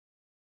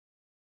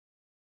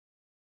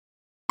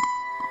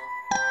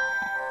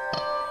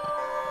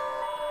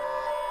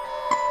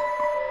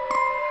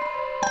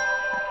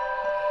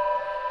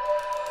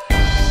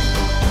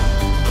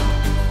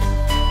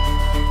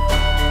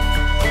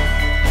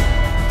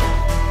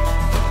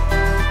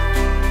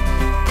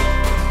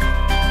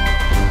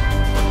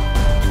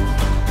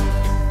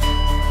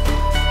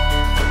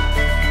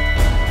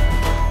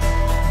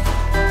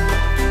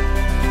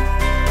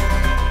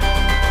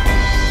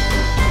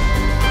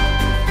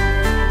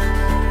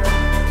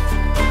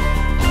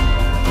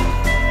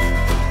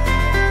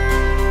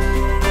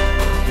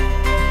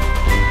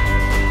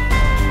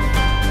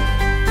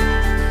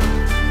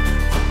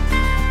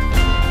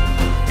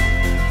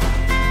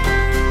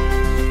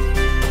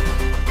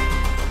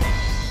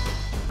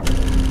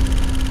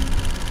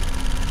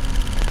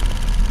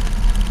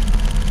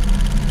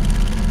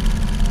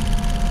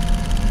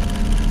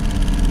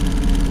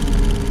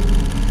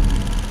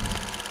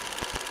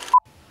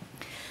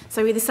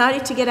So we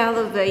decided to get out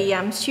of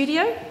the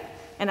studio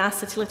and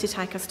asked Attila to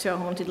take us to a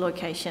haunted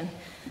location.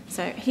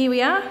 So here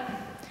we are.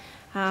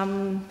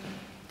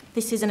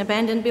 This is an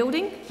abandoned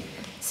building.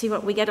 See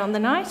what we get on the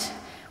night.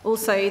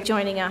 Also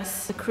joining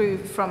us, the crew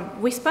from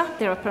W.S.P.R.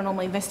 They're a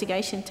paranormal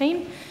investigation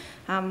team,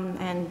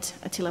 and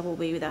Attila will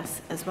be with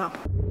us as well.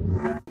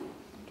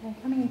 Okay,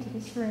 coming into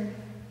this room,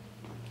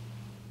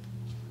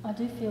 I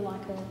do feel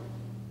like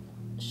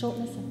a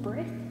shortness of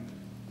breath,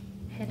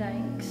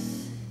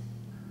 headaches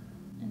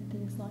and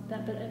things like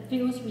that, but it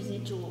feels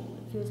residual.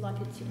 It feels like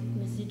it's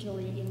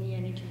residually in the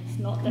energy. It's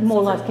not that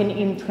more like an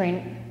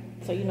imprint.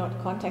 So you're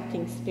not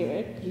contacting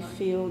spirit, you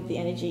feel the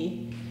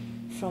energy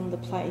from the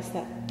place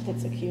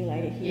that's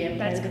accumulated here. Yeah,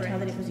 that's the correct. time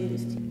that it was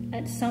used.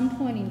 At some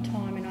point in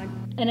time,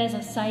 and as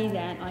I say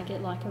that, I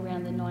get like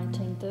around the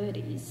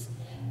 1930s,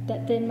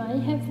 that there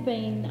may have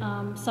been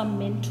some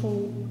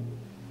mental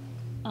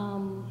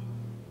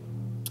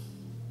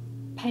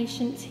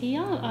patients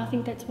here. I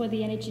think that's where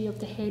the energy of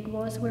the head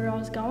was, where I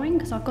was going,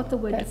 because I've got the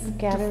word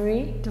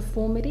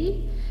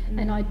deformity,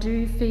 and I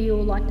do feel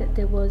like that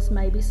there was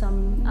maybe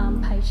some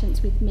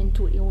patients with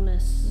mental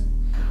illness.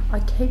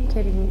 I keep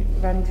getting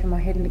running through my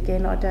head, and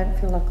again, I don't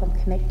feel like I'm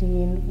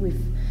connecting in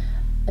with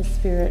a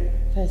spirit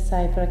per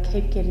se, but I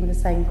keep getting the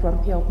same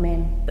grumpy old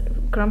man.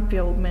 Grumpy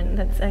old man,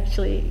 that's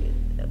actually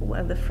one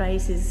of the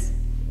phrases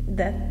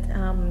that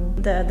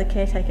the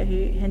caretaker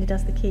who handed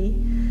us the key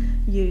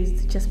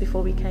used just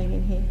before we came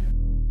in here.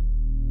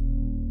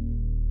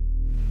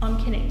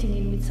 I'm connecting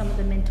in with some of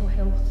the mental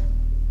health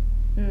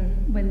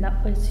when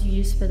that was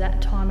used for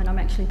that time, and I'm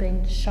actually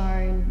being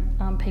shown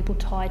people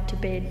tied to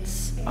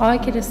beds. I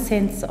get a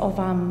sense of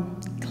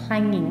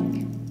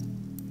clanging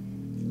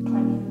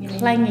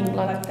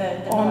like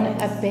on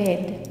a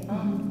bed,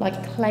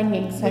 like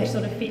clanging. So which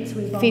sort of fits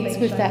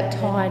with that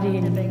tied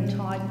in. Being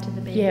tied to the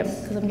beds. Yeah,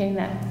 because I'm getting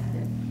that.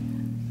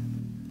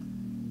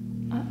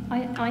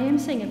 I am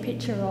seeing a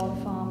picture of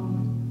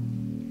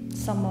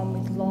someone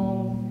with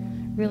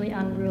long, really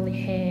unruly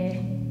hair,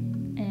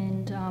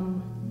 and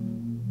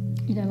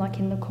you know, like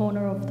in the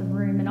corner of the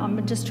room, and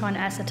I'm just trying to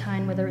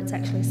ascertain whether it's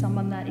actually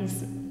someone that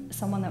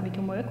we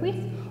can work with,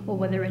 or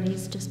whether it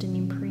is just an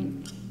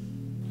imprint.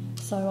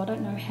 So I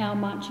don't know how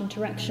much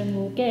interaction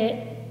we'll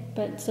get,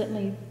 but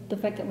certainly the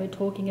fact that we're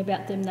talking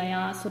about them, they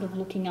are sort of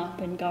looking up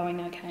and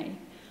going, okay.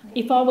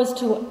 If I was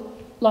to,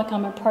 like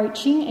I'm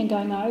approaching and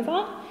going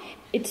over,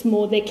 it's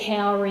more they're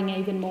cowering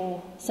even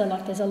more. So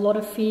like there's a lot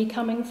of fear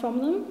coming from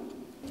them.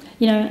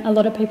 You know, a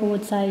lot of people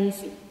would say,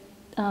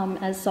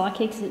 as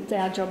psychics, it's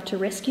our job to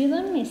rescue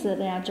them. Is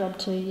it our job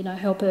to, you know,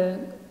 help her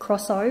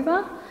cross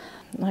over?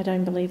 I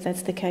don't believe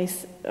that's the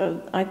case.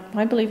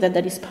 I believe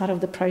that is part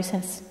of the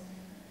process,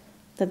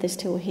 that they're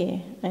still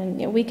here. And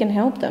yeah, we can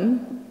help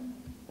them,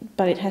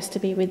 but it has to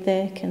be with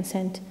their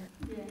consent.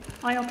 Yeah.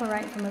 I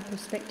operate from a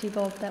perspective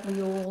of that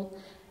we all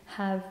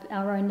have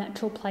our own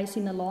natural place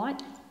in the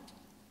light,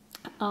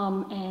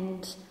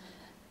 and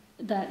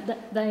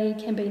that they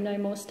can be no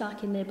more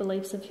stuck in their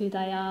beliefs of who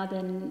they are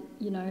than,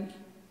 you know,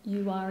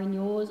 you are in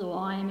yours or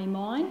I am in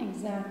mine.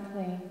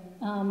 Exactly.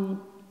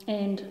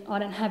 And I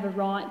don't have a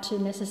right to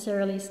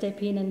necessarily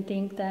step in and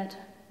think that,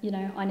 you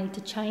know, I need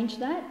to change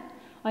that.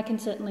 I can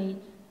certainly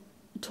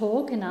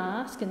talk and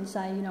ask and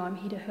say, you know, I'm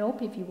here to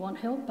help if you want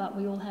help, but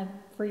we all have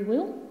free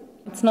will.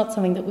 It's not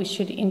something that we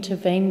should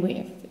intervene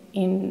with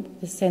in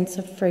the sense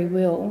of free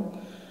will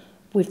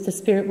with the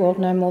spirit world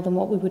no more than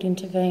what we would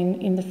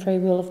intervene in the free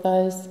will of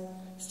those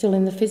still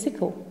in the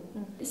physical.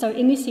 So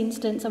in this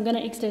instance, I'm going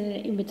to extend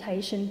an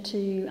invitation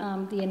to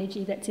the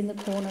energy that's in the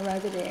corner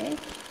over there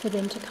for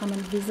them to come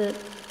and visit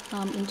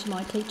into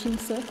my teaching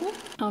circle,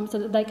 so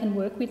that they can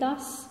work with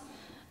us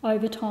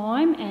over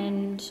time,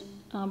 and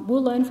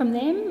we'll learn from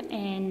them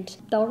and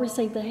they'll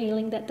receive the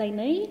healing that they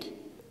need.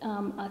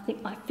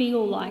 I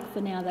feel like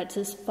for now that's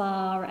as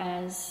far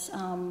as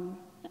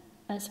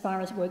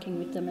working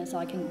with them as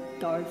I can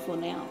go for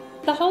now.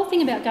 The whole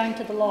thing about going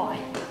to the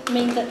light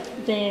means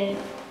that they're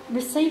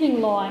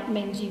receiving light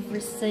means you've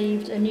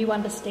received a new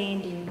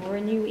understanding or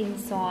a new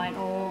insight,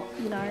 or,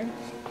 you know,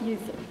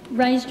 you've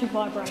raised your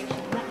vibration.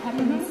 That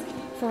happens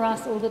for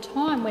us all the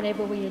time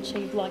whenever we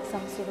achieve like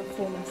some sort of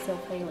form of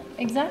self-healing.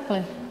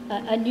 Exactly.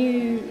 A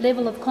new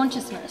level of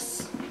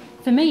consciousness.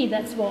 For me,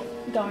 that's what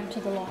going to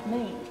the light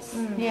means.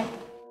 Yeah.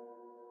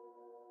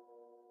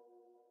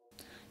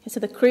 So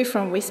the crew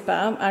from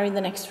W.S.P.R are in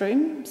the next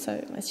room,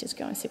 so let's just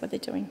go and see what they're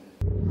doing.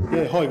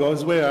 Yeah, hi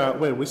guys, we're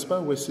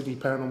W.S.P.R, we're Sydney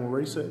Paranormal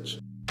Research.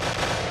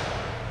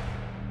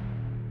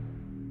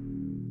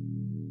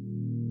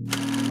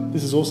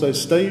 This is also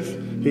Steve.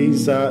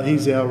 He's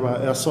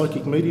our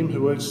psychic medium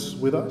who works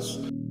with us.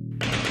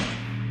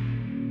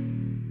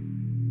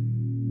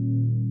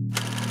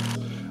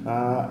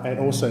 And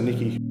also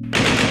Nikki.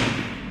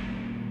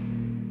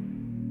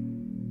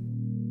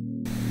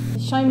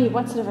 Show me,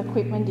 what sort of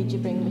equipment did you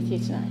bring with you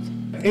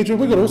tonight? Andrew,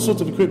 we've got all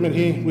sorts of equipment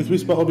here with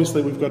W.S.P.R.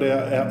 Obviously, we've got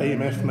our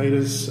EMF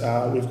meters,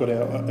 we've got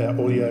our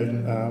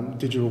audio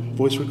digital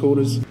voice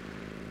recorders.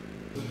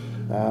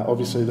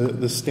 Obviously,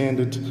 the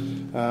standard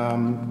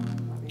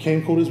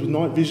camcorders with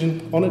night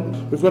vision on it.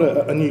 We've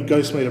got a new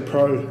Ghost Meter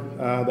Pro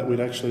that we'd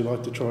actually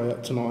like to try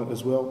out tonight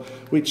as well,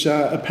 which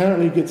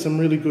apparently gets some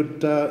really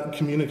good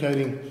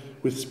communicating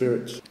with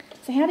spirits.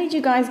 So how did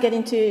you guys get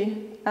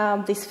into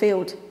this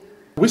field?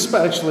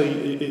 W.S.P.R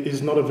actually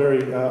is not a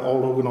very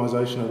old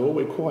organisation at all.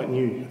 We're quite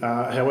new.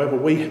 However,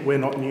 we're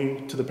not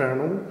new to the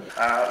paranormal.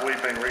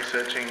 We've been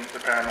researching the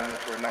paranormal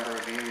for a number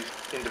of years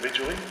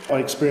individually. I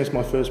experienced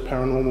my first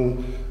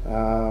paranormal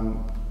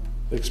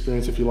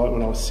experience, if you like,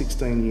 when I was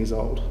 16 years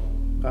old.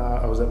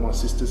 I was at my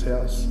sister's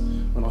house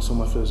when I saw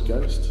my first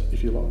ghost,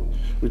 if you like,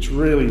 which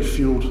really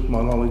fueled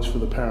my knowledge for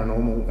the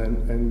paranormal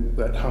and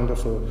that hunger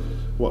for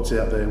what's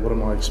out there. What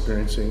am I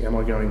experiencing? Am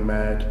I going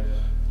mad?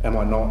 Am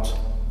I not?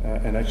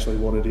 And actually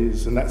what it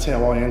is. And that's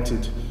how I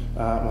entered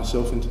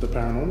myself into the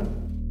paranormal.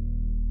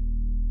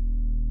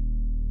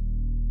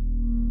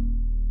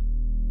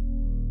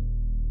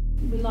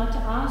 We'd like to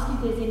ask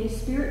if there's any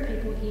spirit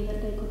people here that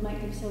they could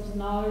make themselves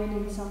known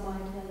in some way,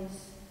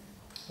 please.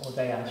 Or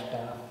they are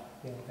staff.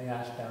 Yeah, they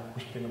are staff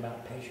whispering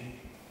about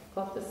patients.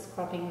 Got the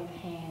scrubbing of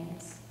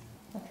hands.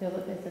 I feel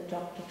that there's a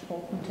doctor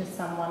talking to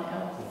someone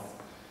else,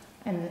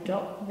 and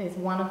there's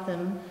one of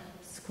them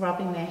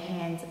scrubbing their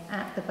hands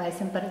at the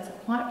basin, but it's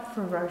quite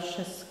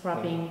ferocious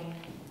scrubbing.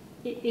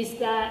 Is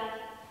that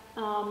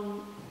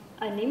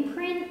an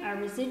imprint, a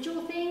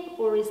residual thing,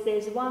 or is there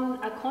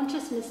a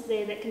consciousness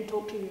there that can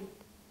talk to you?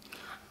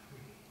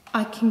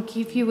 I can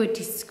give you a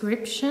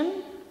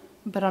description,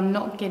 but I'm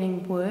not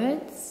getting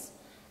words.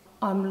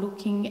 I'm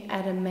looking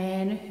at a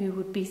man who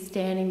would be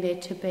standing there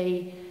to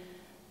be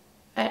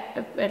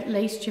at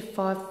least your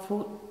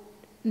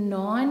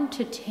 5'9"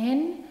 to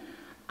 10.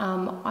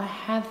 I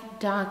have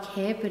dark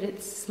hair, but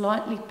it's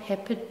slightly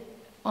peppered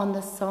on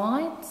the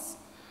sides.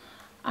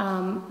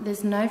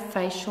 There's no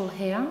facial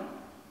hair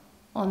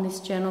on this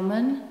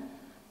gentleman.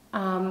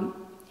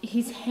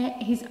 His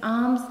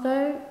arms,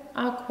 though,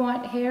 are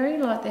quite hairy,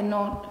 like they're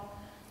not.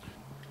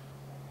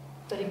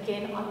 But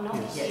again, I'm not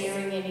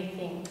hearing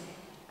anything.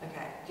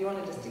 Okay. Do you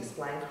want to just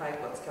explain, Craig,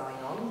 what's going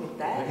on with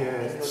that?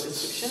 Yeah,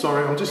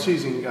 sorry, I'm just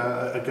using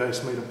a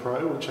Ghost Meter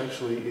Pro, which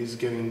actually is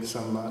getting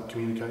some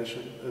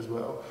communication as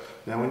well.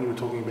 Now, when you were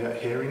talking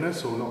about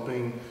hairiness or not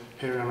being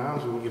hairy on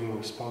arms, we were getting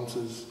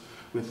responses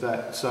with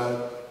that.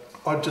 So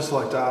I'd just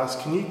like to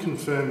ask, can you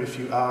confirm if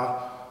you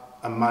are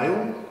a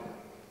male?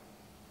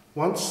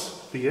 Once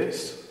for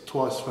yes,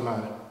 twice for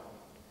no.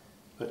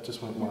 That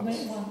just went once.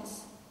 It went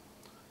once.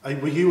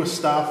 Were you a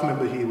staff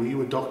member here? Were you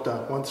a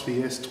doctor? Once for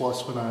yes,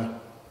 twice for no.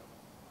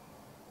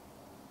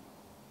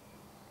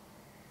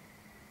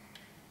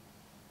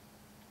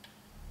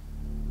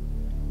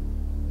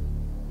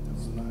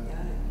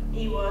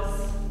 He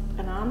was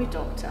an army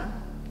doctor,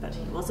 but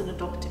he wasn't a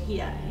doctor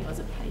here, he was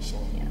a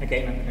patient here.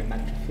 Again, in the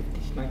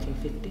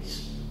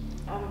 1950s.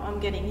 I'm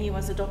getting he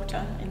was a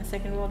doctor in the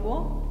Second World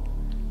War.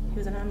 He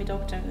was an army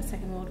doctor in the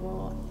Second World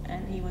War,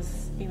 and he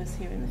was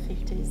here in the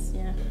 50s,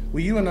 yeah.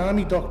 Were you an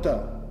army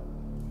doctor?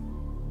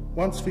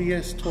 Once for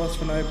yes, twice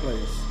for no,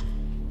 please.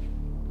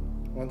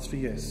 Once for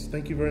yes.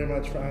 Thank you very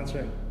much for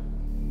answering.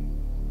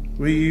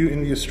 Were you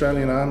in the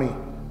Australian Army?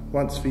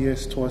 Once for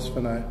yes, twice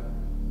for no.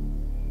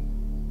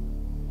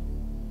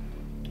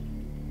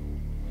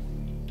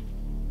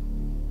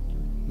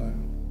 No.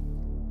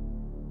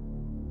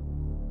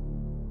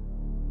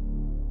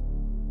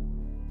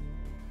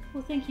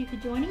 Well, thank you for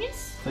joining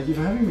us. Thank you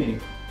for having me.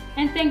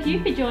 And thank you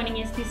for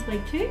joining us this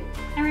week too.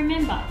 And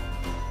remember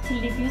to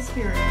live your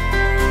spirit.